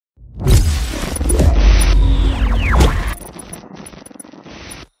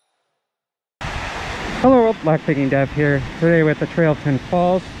world, LockpickingDev here. Today we're at the Trail of Twin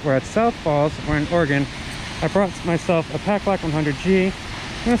Falls. We're at South Falls. We're in Oregon. I brought myself a PACLOCK 100G.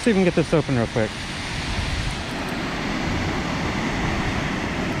 I'm gonna see if we can get this open real quick.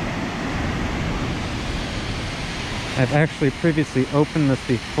 I've actually previously opened this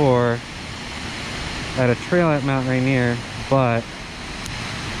before at a trail at Mount Rainier, but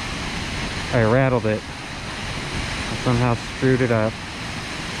I rattled it. I somehow screwed it up.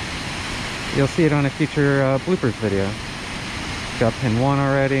 You'll see it on a future bloopers video. Got pin 1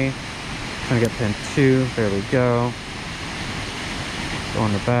 already. Gonna get pin 2. There we go. Go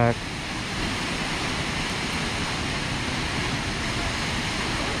on the back.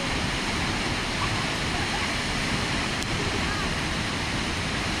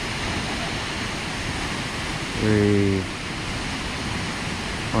 Three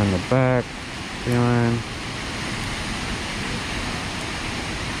on the back. Feeling.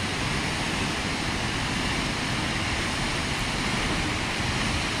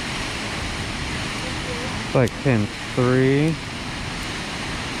 It's like pin 3.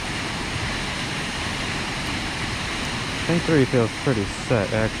 Pin 3 feels pretty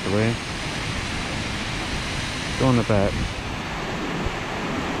set actually. Go on the back.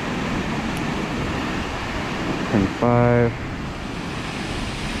 Pin 5.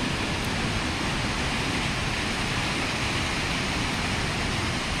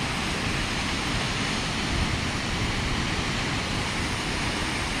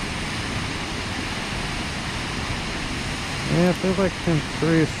 Yeah, it feels like pin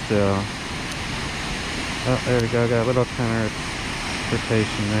 3 still. Oh, there we go. Got a little counter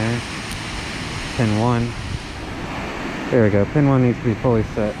rotation there. Pin 1. There we go. Pin 1 needs to be fully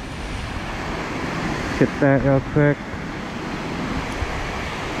set. Get that real quick.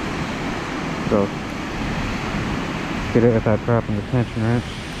 So, get it without dropping the tension wrench.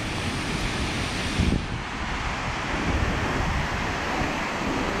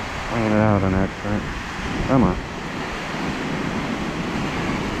 Bringing it out on accident. Come on.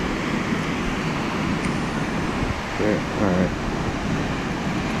 Alright.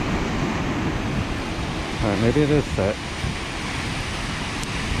 Alright, maybe it is set.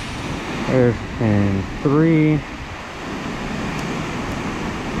 There's pin 3.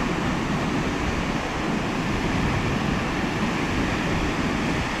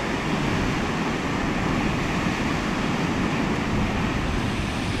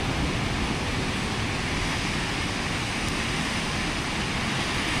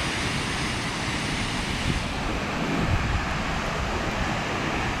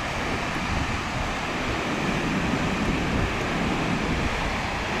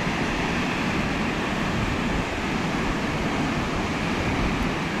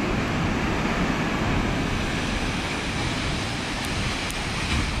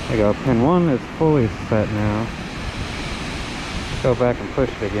 There you go, pin 1 is fully set now. Let's go back and push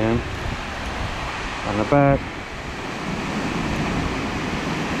it again. On the back.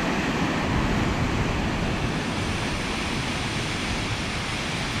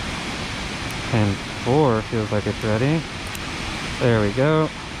 Pin 4 feels like it's ready. There we go.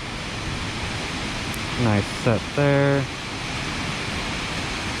 Nice set there.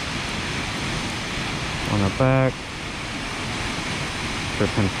 On the back.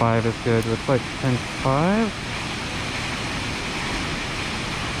 Pin 5 is good. Looks like pin 5.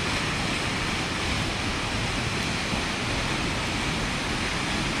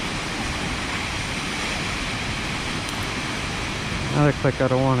 That looks like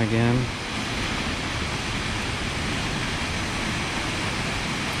got a 1 again.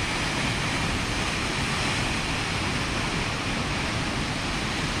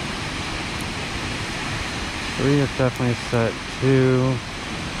 Three is definitely set. 2.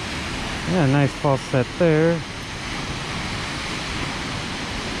 Yeah, nice false set there.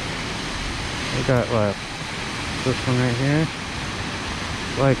 We got left. This one right here.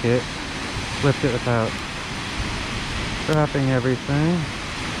 Like it. Flipped it without dropping everything.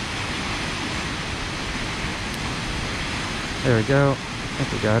 There we go. I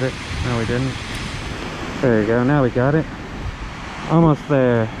think we got it. No, we didn't. There we go. Now we got it. Almost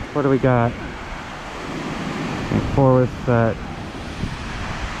there. What do we got? And 4 was set.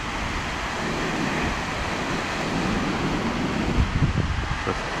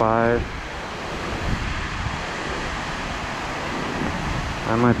 Just 5.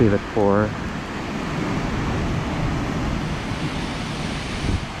 That might be the core.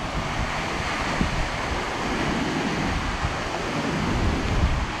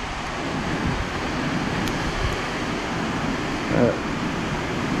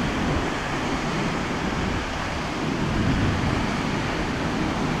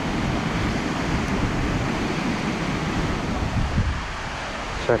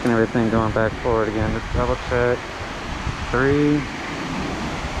 checking everything, going back forward again. Let's double check. 3.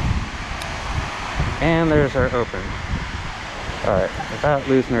 And there's our open. Alright, without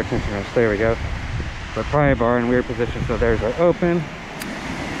losing our tension wrench. There we go. But pry bar in weird position, so there's our open.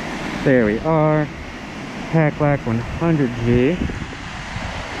 There we are. PACLOCK 100G.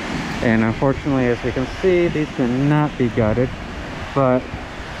 And unfortunately, as we can see, these cannot be gutted. But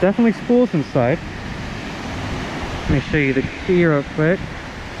definitely spools inside. Let me show you the key real quick.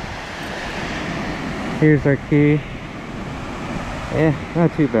 Here's our key.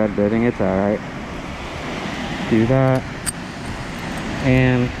 Not too bad bitting, it's alright. Do that.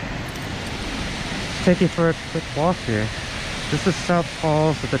 And take you for a quick walk here. This is South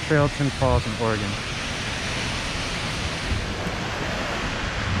Falls at the Trail 10 Falls in Oregon.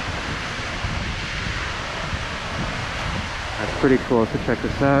 That's pretty cool, so check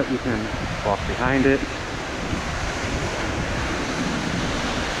this out. You can walk behind it.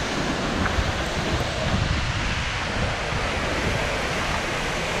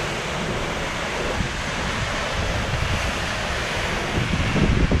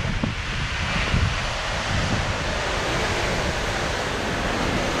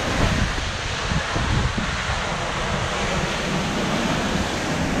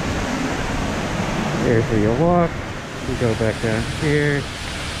 Here's where you'll walk. You go back down here.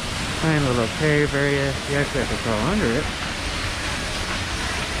 Find a little cave area. You actually have to crawl under it.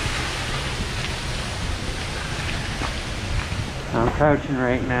 I'm crouching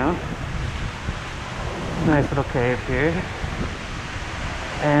right now. Nice little cave here.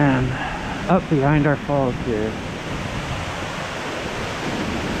 And up behind our falls here.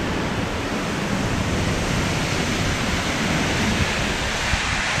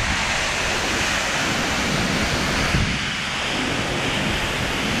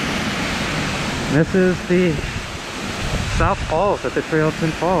 This is the South Falls at the Trail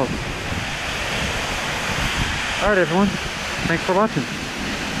 10 Falls. Alright everyone, thanks for watching.